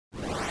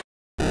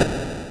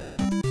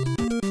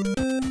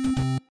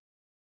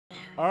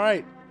All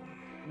right,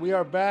 we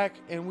are back,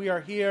 and we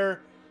are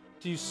here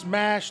to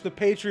smash the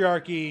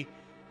Patriarchy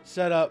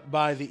set up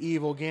by the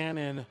evil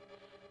Ganon.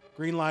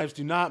 Green lives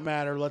do not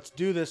matter. Let's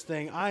do this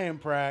thing. I am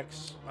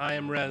Prax. I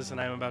am Rez,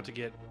 and I am about to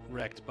get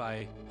wrecked by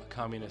a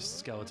communist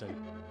skeleton.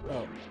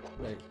 Oh,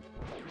 wait.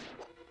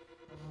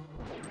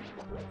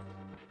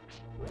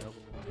 Nope,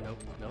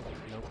 nope, nope,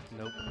 nope,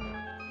 nope.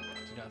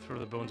 Do not throw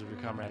the bones of your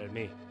comrade at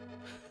me.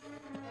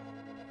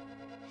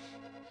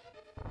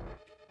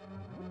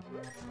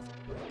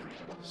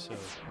 So,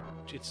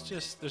 it's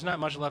just, there's not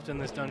much left in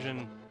this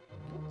dungeon.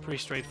 Pretty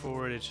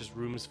straightforward. It's just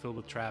rooms filled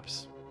with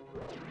traps.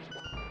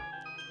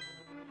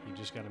 You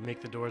just gotta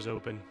make the doors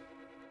open.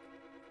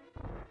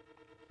 Do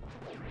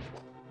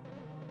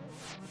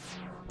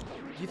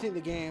you think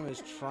the game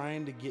is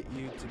trying to get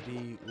you to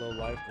be low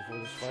life before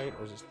this fight,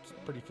 or is it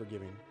pretty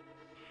forgiving?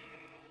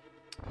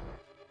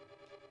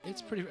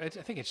 It's pretty. I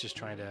think it's just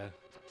trying to.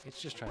 It's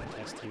just trying to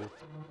test you.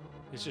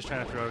 It's just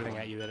trying to throw everything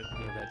at you that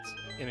that's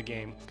in a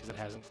game, because it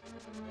hasn't.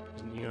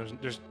 You know,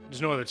 there's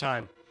no other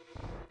time.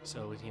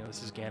 So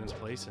this is Ganon's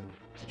place, and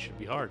it should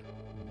be hard.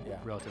 Yeah.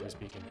 Relatively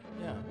speaking.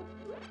 Yeah.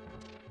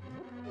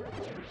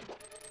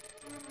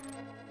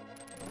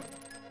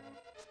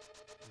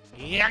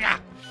 Yeah.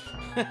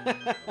 Crush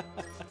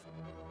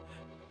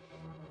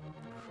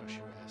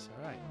your ass.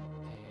 All right.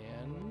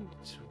 And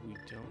we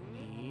don't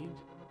need.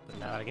 But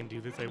now I can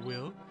do this. I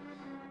will.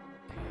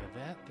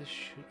 That. This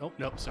should. Oh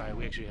nope. Sorry.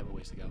 We actually have a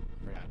ways to go.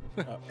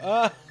 I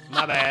forgot.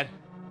 My bad.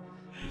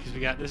 Because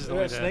we got. This is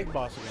only the snake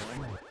boss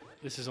again.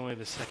 This is only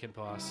the second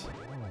boss.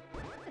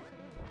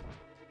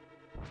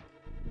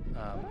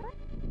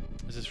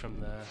 This is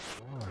from the.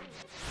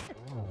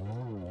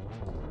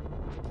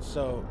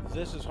 So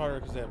this is harder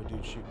because they have a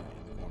dude shooting at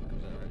you in the corner.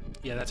 Is that right?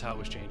 Yeah, that's how it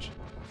was changed.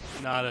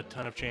 Not a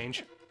ton of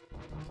change.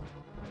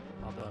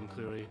 Although I'm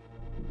clearly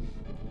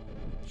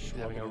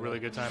having a really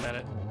good time at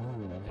it.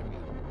 There we go.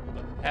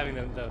 But having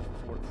the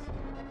fourth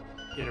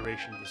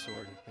iteration of the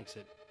sword makes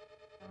it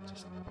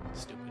just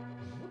stupid.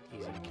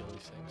 Easy to kill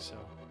these things, so.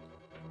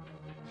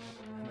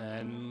 And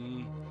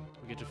then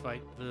we get to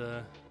fight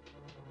the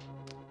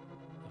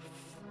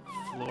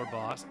floor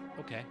boss.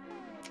 Okay.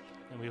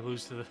 And we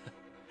lose to the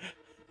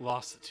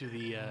lost to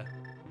the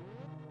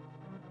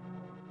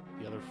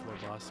other floor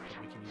boss,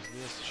 but we can use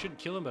this. Shouldn't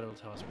kill him, but it'll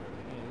tell us where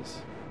everything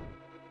is.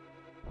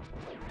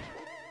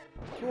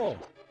 Cool.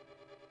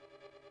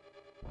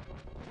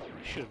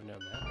 I should have known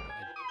that, but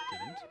I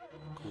didn't.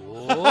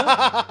 Cool.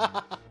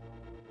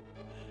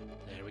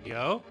 There we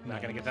go.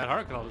 Not gonna get that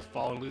hard, because I'll just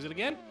fall and lose it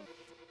again.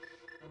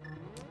 And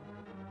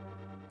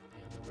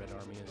the red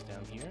army is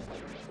down here.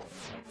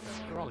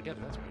 They're all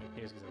together, that's weird.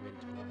 Here's because I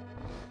waited too long.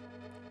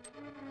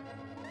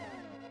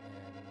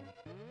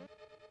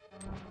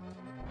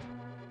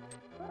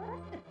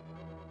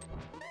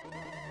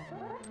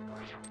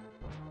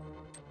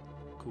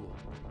 Cool.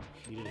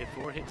 Needed to hit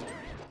 4 hits.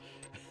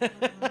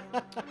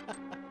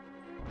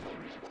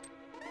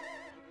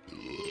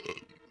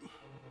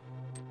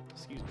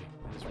 Excuse me.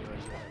 I just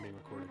realized you had me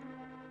recorded.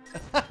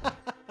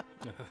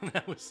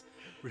 That was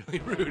really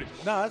rude.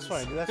 No, that's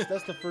fine.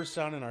 That's the first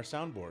sound in our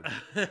soundboard.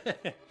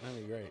 That'd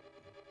be great.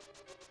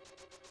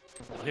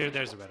 Well,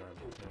 there's the red army.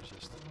 There's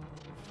just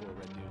 4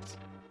 red dudes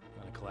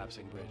on a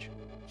collapsing bridge.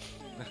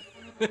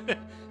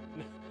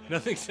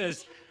 Nothing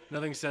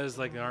says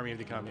like the army of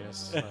the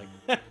communists.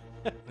 Like.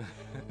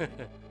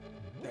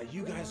 Now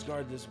you guys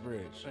guard this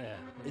bridge. Yeah.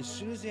 As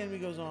soon as the enemy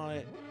goes on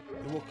it,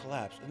 it will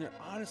collapse. And there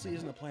honestly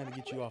isn't a plan to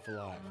get you off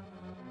alive.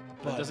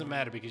 But it doesn't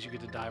matter because you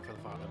get to die for the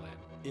fatherland.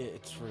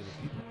 It's for the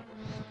people.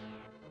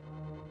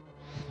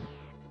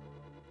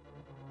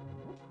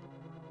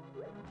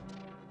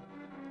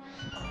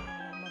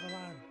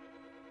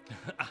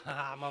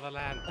 Ah,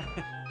 motherland.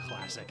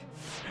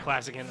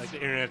 Classic in like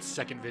the internet's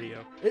second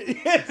video.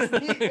 Yes,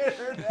 the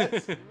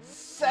internet's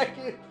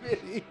second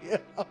video.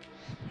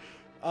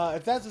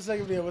 If that's the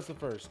second video, what's the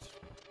first?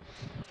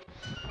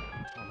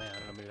 Oh man, I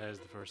don't know. Maybe that is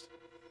the first.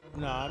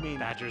 No, I mean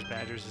Badgers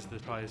is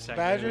probably the second.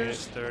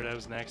 Badgers. Third. I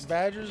was next.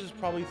 Badgers is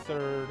probably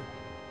third.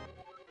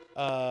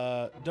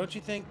 Don't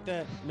you think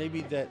that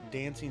maybe that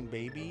dancing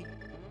baby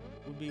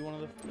would be one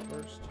of the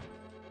first?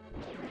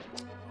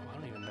 I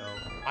don't even know.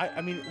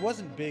 I mean, it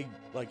wasn't big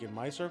like in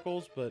my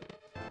circles, but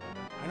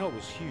I know it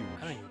was huge.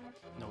 I don't even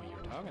know what you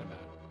were talking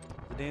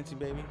about. The dancing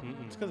baby?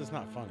 Mm-mm. It's because it's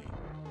not funny.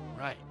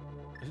 Right.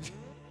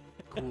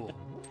 Cool.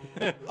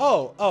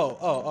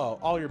 Oh,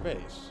 All Your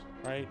Base,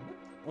 right?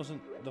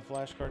 Wasn't the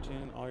Flash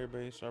cartoon All Your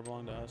Base Are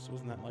Belong to Us?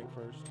 Wasn't that like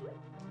first?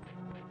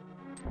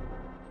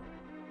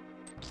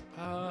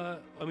 I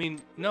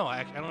mean, no,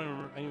 I don't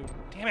remember.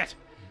 Damn it!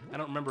 I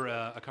don't remember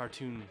a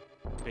cartoon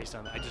based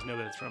on that. I just know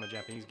that it's from a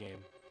Japanese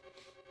game.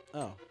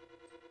 Oh.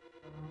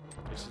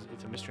 It's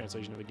a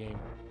mistranslation of a game.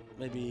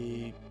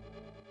 Maybe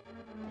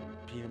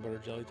Peanut Butter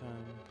Jelly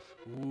Time?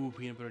 Ooh,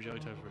 Peanut Butter Jelly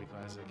Time is pretty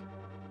classic.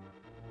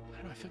 I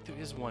don't know, I think there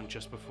is one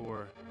just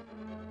before.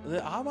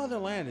 The Our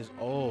Motherland is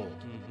old.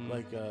 Mm-hmm.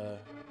 Like, The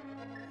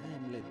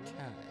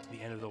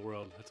End of the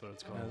World, that's what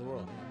it's called. End of the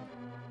World.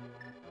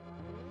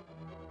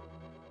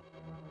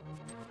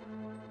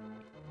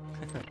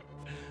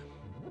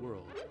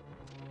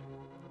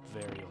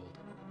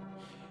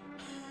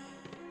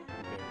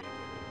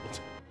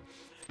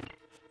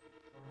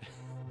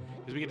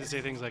 we get to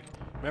say things like,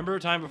 "Remember a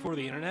time before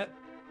the internet?"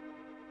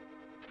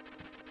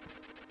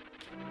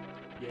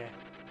 Yeah.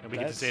 And we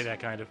get to say that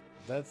kind of.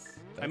 That's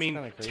I mean,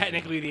 kinda crazy.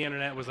 technically the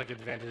internet was like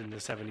invented in the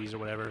 70s or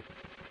whatever.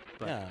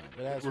 But Yeah,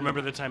 but as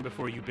remember the time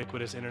before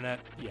ubiquitous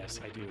internet? Yes,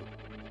 I do.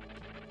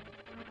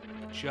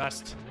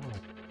 Just.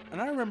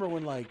 And I remember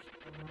when like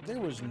there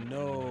was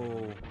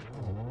no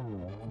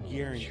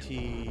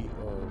guarantee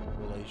or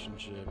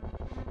relationship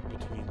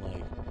between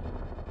like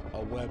a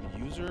web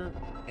user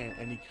and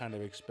any kind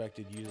of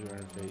expected user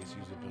interface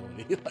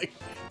usability. Like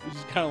it was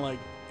just kind of like,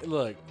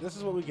 look, this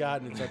is what we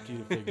got, and it's up to you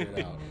to figure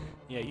it out.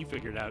 Yeah, you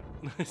figure it out.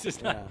 It's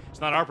just Yeah. not.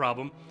 It's not our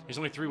problem. There's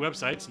only 3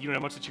 websites. You don't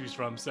have much to choose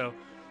from, so.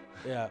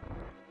 Yeah.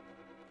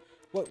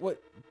 What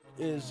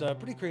is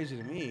pretty crazy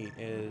to me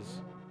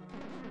is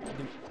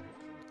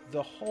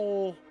the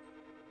whole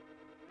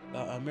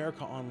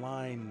America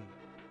Online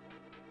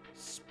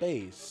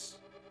space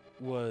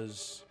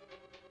was,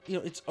 you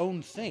know, its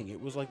own thing.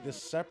 It was like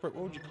this separate.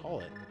 What would you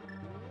call it?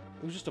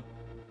 It was just a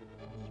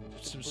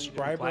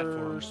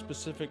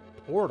subscriber-specific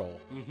portal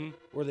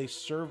where they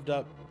served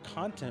up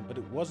content, but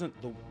it wasn't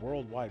the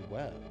World Wide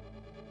Web.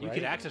 You right?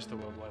 could access the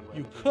World Wide Web.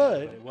 You with it,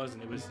 could. But it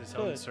wasn't. It was its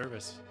own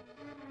service.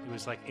 It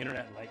was like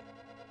internet-like.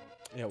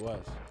 Yeah, it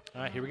was.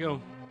 All right, here we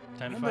go.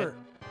 Time to Remember, fight.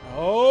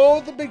 oh,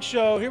 the big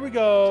show. Here we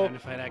go. Time to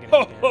fight agony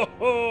Ho, again. ho,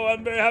 ho,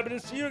 I'm very happy to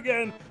see you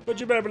again, but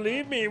you better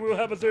believe me, we'll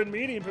have a third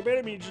meeting.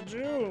 Prepare me to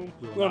doom.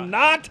 We'll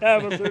not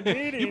have a third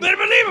meeting. You better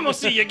believe him. We'll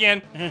see you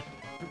again.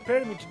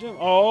 Prepare me to doom.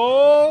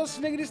 Oh,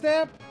 sniggity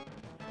snap.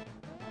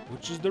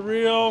 Which is the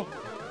real?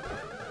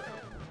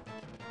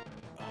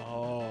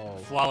 Oh,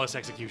 Flawless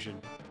execution.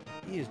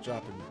 he is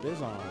dropping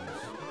bizons.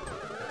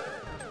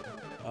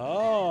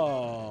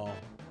 Oh.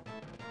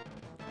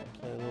 I'll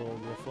play a little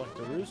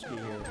reflectorooski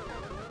here.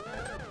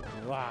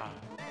 Wow.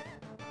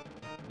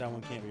 That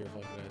one can't be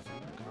reflected, I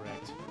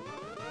Correct. assume.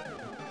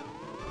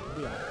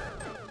 Yeah.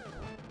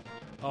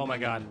 Oh my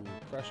God. Ooh,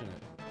 crushing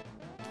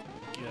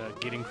it.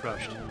 Getting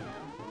crushed.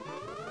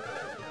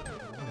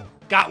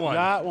 Got one.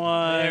 Got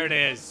one. There it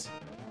is.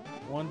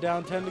 1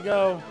 down, 10 to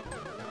go.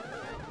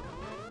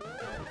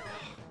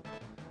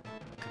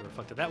 Could have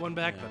reflected that one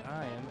back, Yeah. but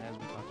I am, as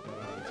we talked about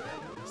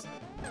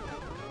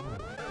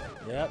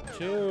earlier. Yep,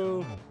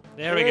 2.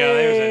 There we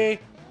go.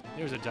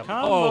 There's a double.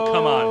 Combo. Oh,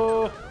 come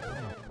on.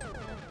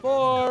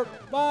 4,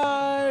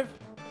 5.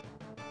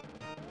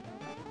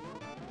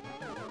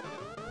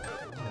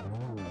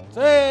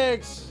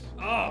 6.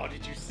 Oh,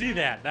 did you see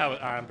that? That was,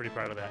 I'm pretty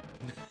proud of that.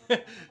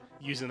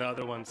 Using the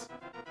other ones.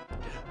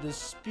 The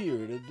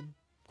spirit of the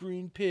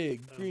green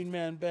pig, green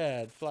man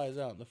bad, flies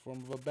out in the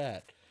form of a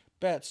bat.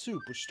 Bat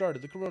soup, which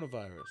started the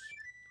coronavirus.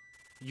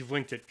 You've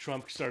linked it.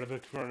 Trump started the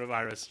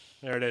coronavirus.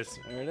 There it is.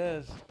 There it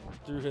is.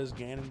 Through his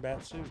Ganon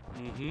bat soup.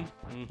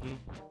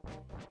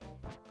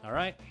 All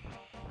right.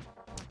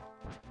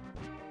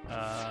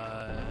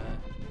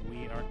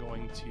 We are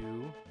going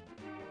to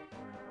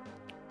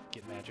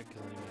get magic,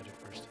 because I need magic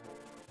first.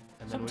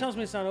 And then Something tells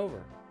me it's not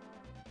over.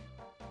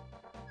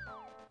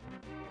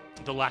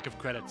 the lack of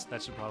credits.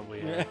 That should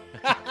probably.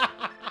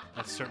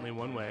 That's certainly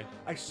one way.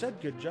 I said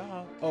good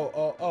job.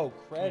 Oh,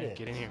 credit.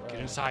 Get in here. Get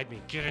inside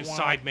me. Get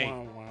inside me.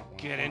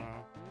 Get in.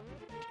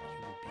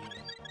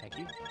 Thank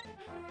you.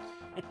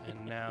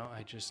 And now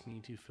I just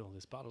need to fill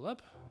this bottle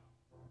up.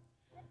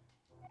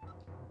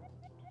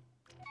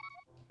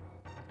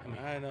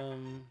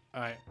 Item.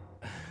 All right.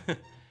 All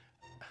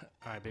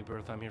right, Big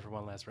Bertha, I'm here for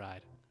one last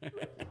ride.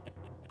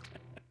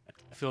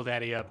 Fill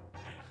Daddy up.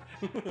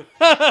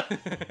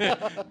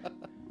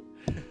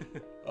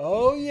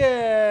 Oh,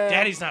 yeah.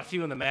 Daddy's not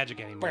feeling the magic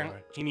anymore.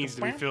 He needs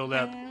to be filled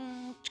up.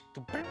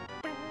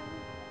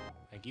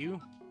 Thank you.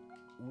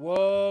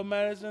 Whoa,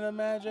 medicine and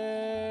magic.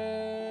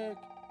 And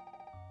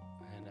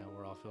now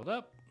we're all filled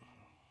up.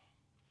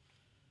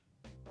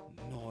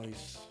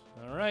 Nice.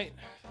 All right.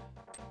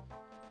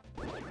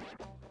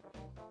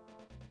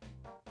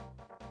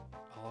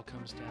 All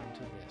comes down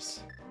to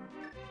this.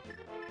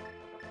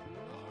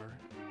 Are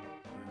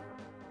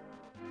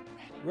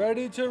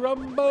Ready to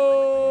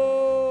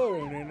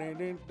rumble. gonna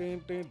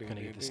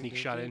get the sneak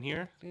shot in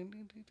here.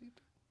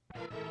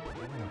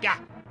 Yeah.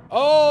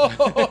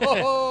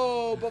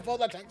 Oh, before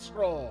the text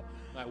scroll.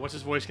 All right, what's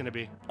his voice gonna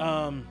be?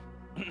 I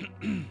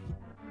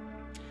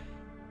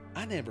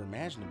never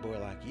imagined a boy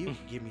like you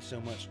could give me so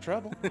much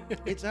trouble.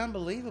 It's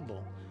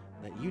unbelievable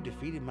that you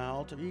defeated my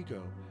alter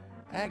ego,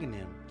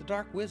 Aghanim, the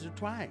Dark Wizard,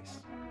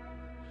 twice.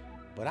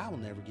 But I will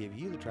never give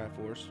you the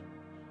Triforce.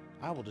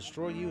 I will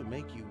destroy you and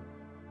make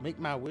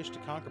my wish to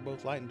conquer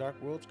both light and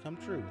dark worlds come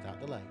true without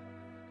delay.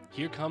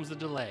 Here comes the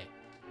delay.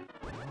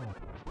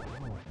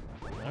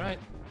 All right.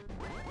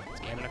 It's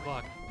Ganon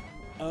o'clock.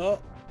 Oh.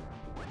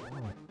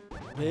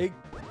 Big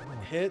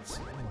hits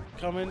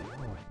coming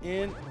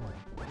in.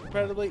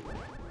 Incredibly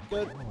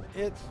good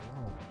hits.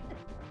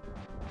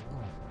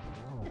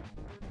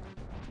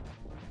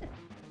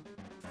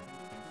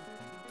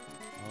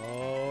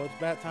 Oh, it's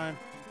bat time.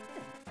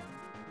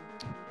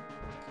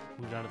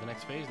 Moved on to the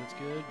next phase. That's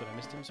good, but I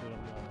missed him, so I'm. Okay,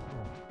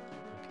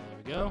 there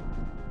we go.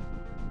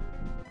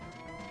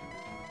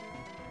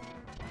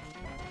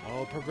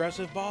 Oh,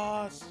 progressive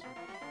boss.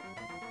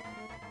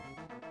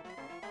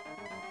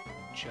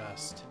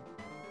 Just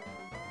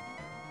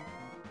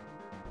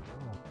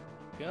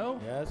go.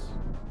 Yes.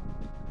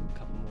 A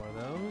couple more of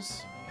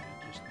those.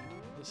 Just need to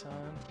put this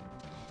on.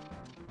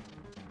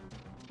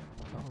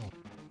 Oh,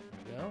 there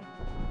we go.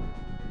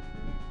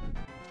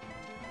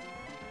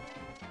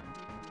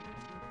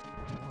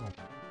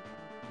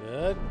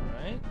 Good. All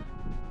right.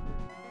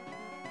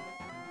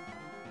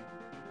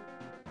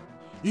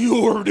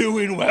 You're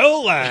doing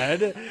well,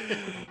 lad.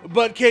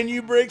 But can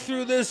you break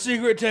through the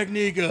secret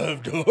technique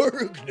of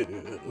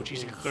darkness? Which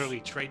he's clearly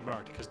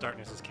trademarked because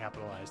darkness is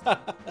capitalized.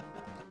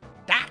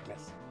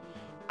 Darkness.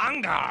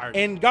 Angard.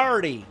 And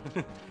Guardy.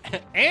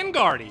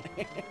 Angardy.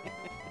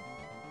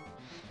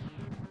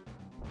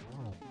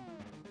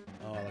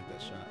 Oh, I like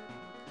that shot.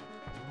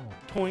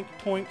 Toink,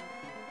 toink.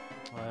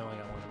 Well, I only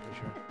got one, I'm pretty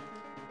sure.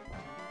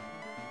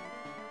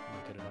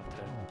 Not good enough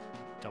to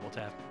double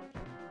tap.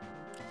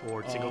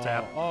 Or single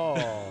tap.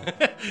 Oh.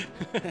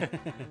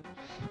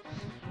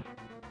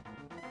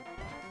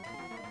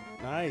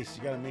 Nice.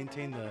 You got to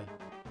maintain the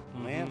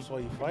lamps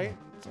while you fight.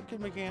 It's a good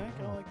mechanic.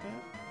 I like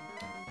that.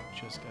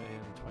 Just got in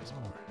twice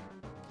more.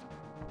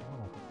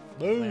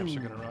 Boom. Lamps are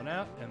going to run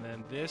out. And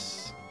then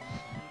this.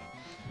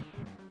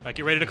 Alright,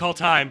 get ready to call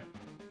time.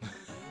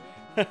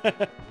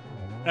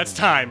 That's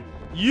time.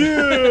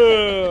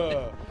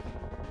 Yeah.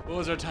 What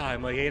was our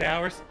time? Like 8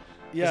 hours?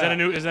 Yeah.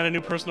 Is that a new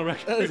personal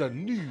record? That is a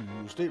new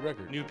state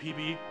record. New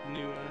PB?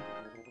 New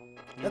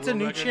That's a world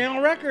new record?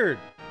 channel record.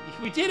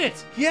 We did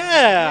it!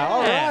 Yeah.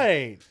 All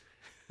right.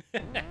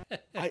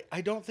 I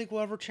don't think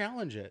we'll ever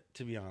challenge it,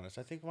 to be honest.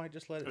 I think we might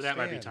just let it Or that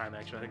might be stand. time,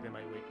 actually. I think they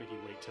might make you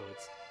wait till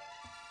it's...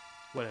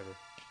 Whatever.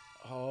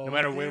 Oh, No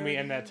matter when there we it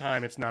end that is.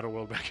 time, it's not a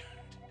world record.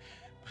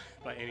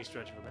 By any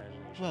stretch of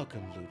imagination.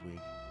 Welcome, Ludwig.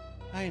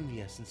 I am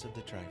the essence of the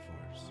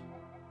Triforce.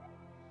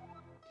 Oh,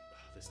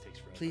 this takes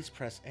forever. Please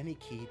press any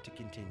key to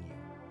continue.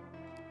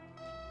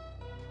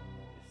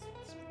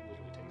 This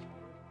literally takes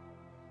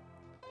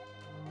forever.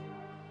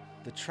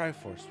 The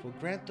Triforce will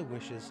grant the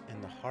wishes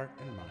in the heart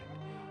and mind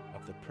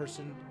of the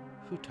person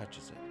who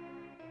touches it.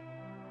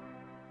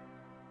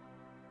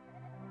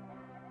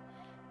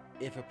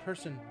 If a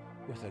person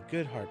with a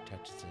good heart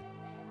touches it,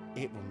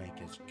 it will make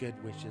his good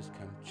wishes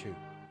come true.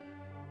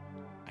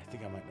 I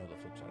think I might know the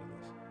flip side of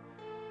this.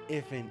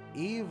 If an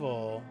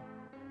evil-hearted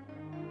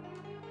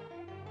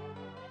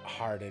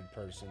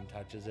person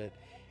touches it,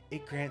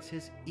 it grants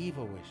his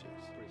evil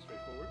wishes. Pretty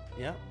straightforward.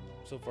 Yeah,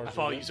 so far. I so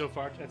follow good. you so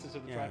far. That's the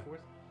Yeah.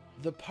 Triforce.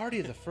 The party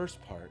of the first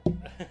part.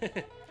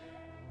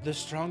 The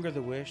stronger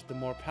the wish, the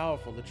more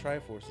powerful the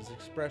Triforce's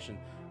expression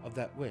of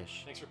that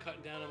wish. Thanks for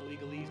cutting down on the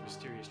legalese,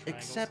 mysterious triangles.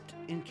 Except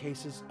in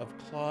cases of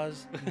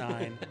Clause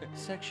 9,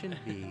 Section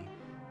B.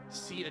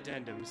 See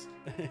addendums.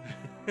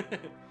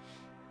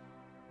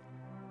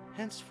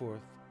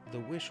 Henceforth, the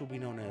wish will be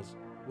known as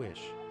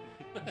Wish.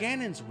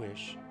 Ganon's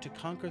wish to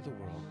conquer the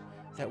world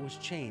that was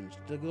changed,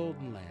 the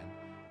Golden Land,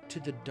 to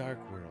the Dark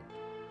World.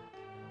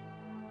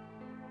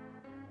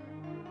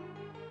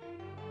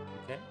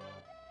 Okay?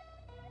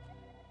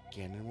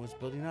 Ganon was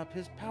building up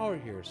his power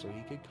here so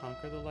he could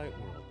conquer the Light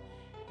World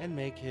and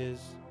make his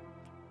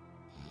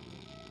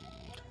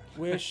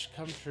wish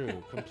come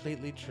true,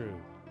 completely true.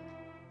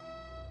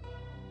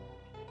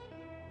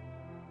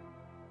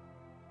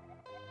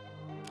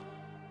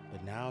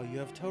 But now you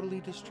have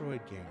totally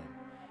destroyed Ganon.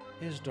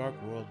 His dark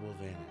world will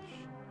vanish.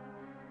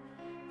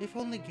 If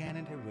only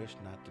Ganon had wished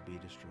not to be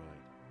destroyed.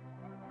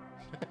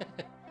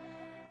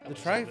 The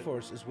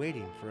Triforce is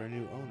waiting for a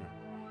new owner.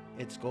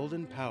 Its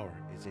golden power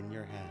is in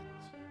your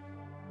hands.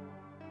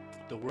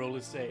 The world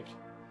is saved.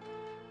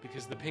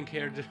 Because the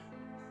pink-haired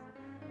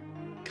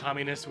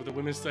communist with a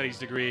women's studies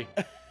degree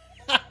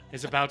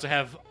is about to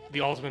have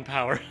the ultimate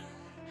power.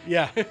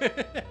 Yeah.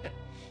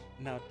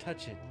 Now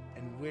touch it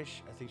and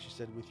wish, I think she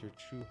said, with your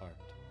true heart.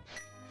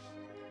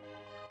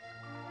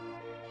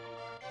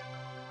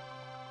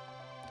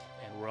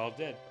 And we're all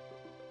dead.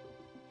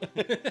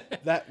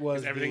 That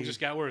was Everything just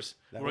got worse.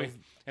 that was-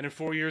 And in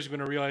 4 years, we're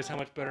going to realize how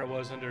much better it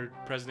was under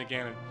President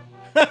Ganon.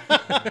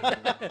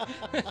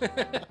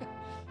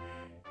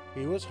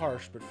 He was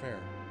harsh but fair.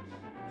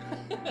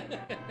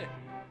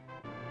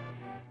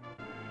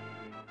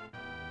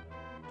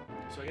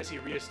 So I guess he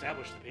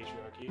reestablished the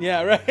patriarchy.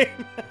 Yeah, right.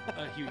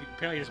 He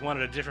apparently just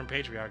wanted a different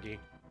patriarchy.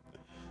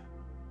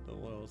 The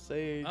little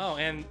sage. Oh,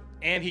 and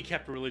he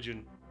kept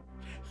religion.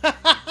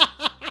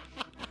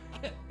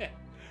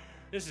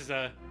 This is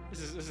a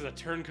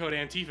turncoat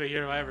Antifa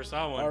here if I ever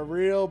saw one. A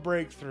real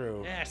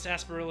breakthrough. Yeah,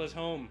 Sarsaparilla's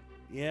home.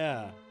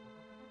 Yeah.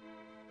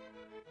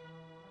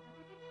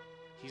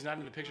 He's not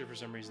in the picture for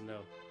some reason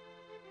though.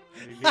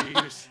 Maybe he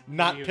was,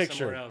 Not maybe he was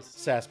picture. somewhere else.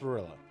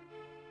 Sarsaparilla.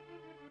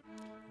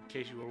 In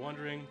case you were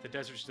wondering, the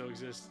desert still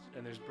exists,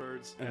 and there's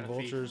birds And a thief.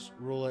 vultures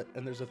rule it,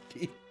 and there's a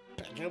thief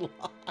picking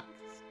locks.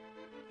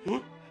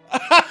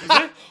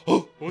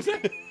 What was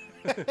that?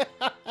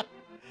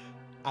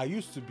 I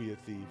used to be a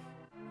thief.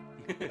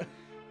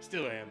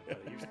 Still am. But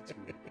I used to.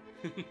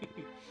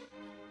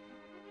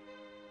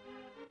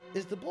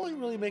 Is the bully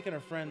really making a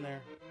friend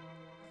there?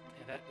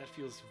 Yeah, that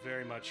feels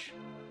very much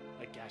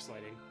like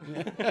gaslighting.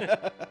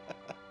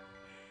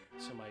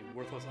 So my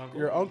worthless uncle.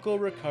 Your uncle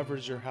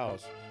recovers your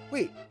house.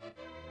 Wait,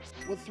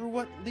 well, through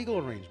what legal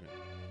arrangement?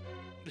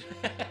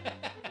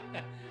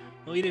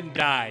 Well, he didn't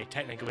die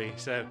technically,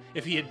 so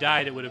if he had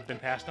died, it would have been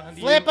passed on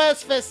to you.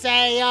 Flippers for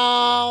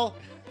sale!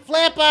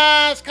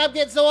 Flippers! Come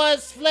get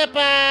Zora's flippers!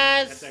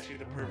 That's actually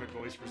the perfect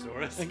voice for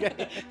Zora's.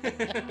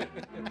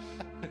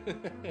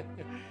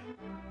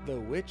 The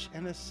witch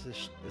and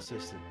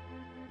assistant.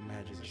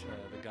 Magic This is shop.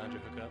 the ganja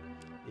hookup.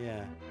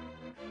 Yeah.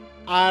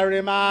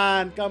 Irie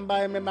man, come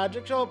by my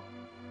magic shop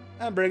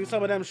and bring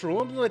some of them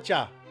shrooms with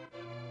ya.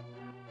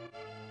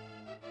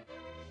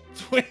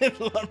 Twin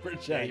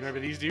lumberjacks. Yeah, you remember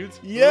these dudes?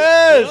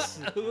 Yes!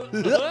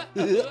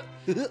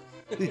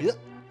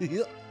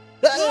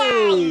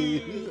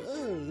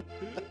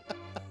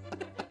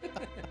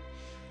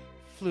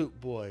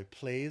 Flute boy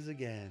plays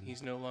again.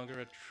 He's no longer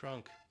a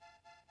trunk.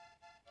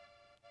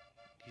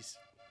 He's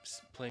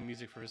playing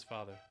music for his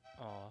father.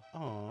 Aw.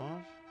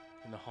 Aww.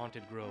 In the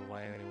haunted grove.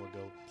 Why anyone would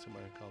go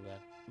somewhere called that?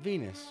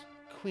 Venus,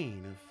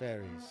 queen of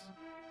fairies.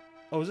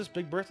 Oh, is this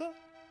Big Bertha?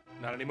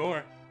 Not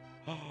anymore.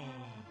 She's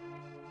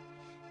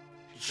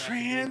back to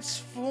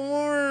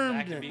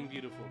Transformed. being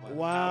beautiful by the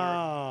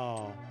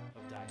Wow.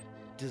 power of diet.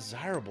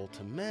 Desirable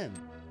to men.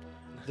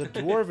 The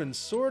dwarven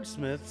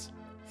swordsmith's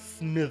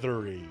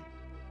smithery.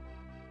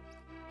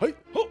 Hey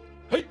ho!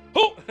 Hey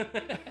ho!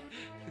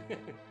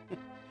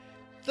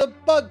 The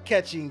bug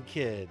catching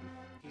kid.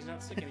 He's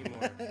not sick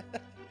anymore.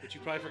 But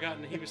you've probably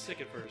forgotten that he was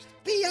sick at first.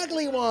 The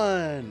ugly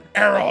one.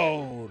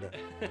 Arrowed.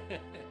 Yeah,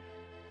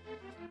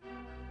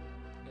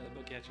 the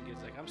book catching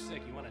kid's like, I'm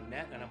sick, you want a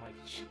net? And I'm like,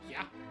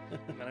 yeah.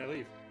 And then I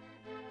leave.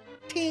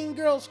 Teen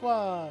Girl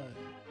Squad.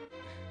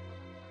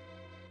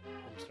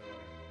 Homestar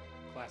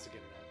Runner. Classic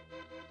internet.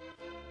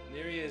 And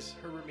there he is,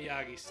 Herbert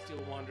Miyagi, still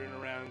wandering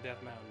around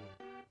Death Mountain.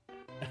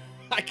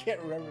 I can't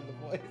remember the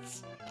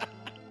voice.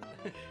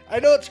 I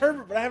know it's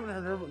Herbert, but I haven't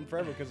heard Herbert in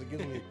forever because it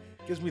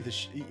gives me the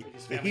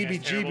His family guy's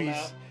terrible now.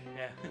 heebie-jeebies.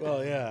 Yeah.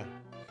 Well, yeah.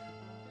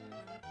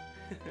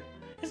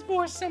 His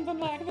voice something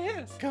like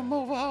this. Come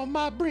over on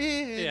my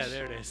bridge. Yeah,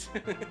 there it is.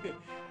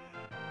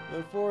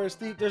 The forest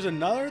thief. There's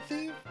another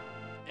thief?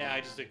 Yeah, I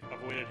just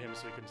avoided him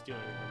so he couldn't steal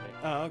anything from me.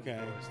 Oh, okay.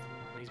 Forest.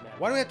 He's mad.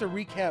 Why do we have to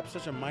recap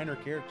such a minor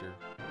character?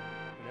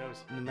 Who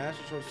knows? And the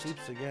Master Sword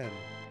sleeps again.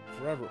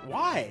 Forever.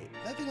 Why?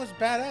 That thing was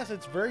badass.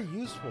 It's very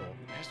useful.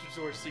 Master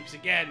Sword sleeps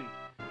again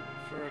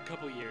for a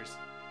couple years.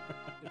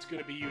 It's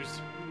going to be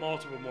used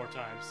multiple more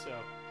times, so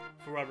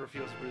forever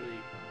feels really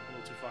a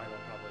little too final,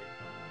 probably.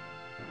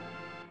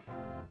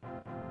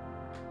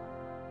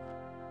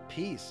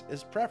 Peace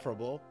is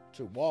preferable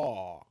to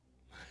war.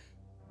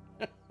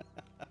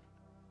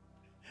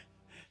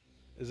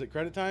 Is it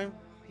credit time?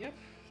 Yep,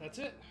 that's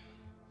it.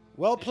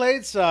 Well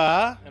played,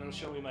 sir. And it'll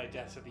show me my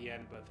deaths at the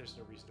end, but there's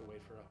no reason to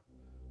wait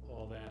for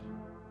all that.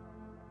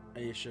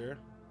 Are you sure?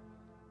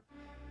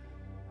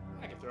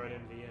 I can throw it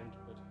in the end,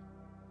 but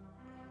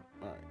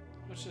All right.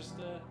 let's just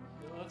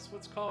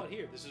let's call it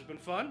here. This has been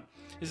fun.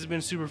 This has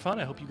been super fun.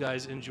 I hope you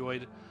guys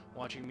enjoyed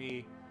watching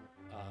me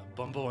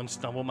bumble and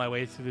stumble my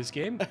way through this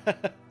game.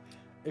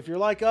 If you're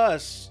like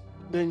us,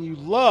 then you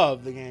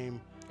love the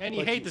game. And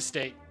you hate the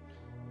state.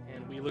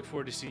 And we look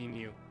forward to seeing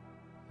you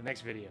in the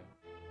next video.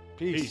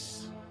 Peace.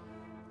 Peace.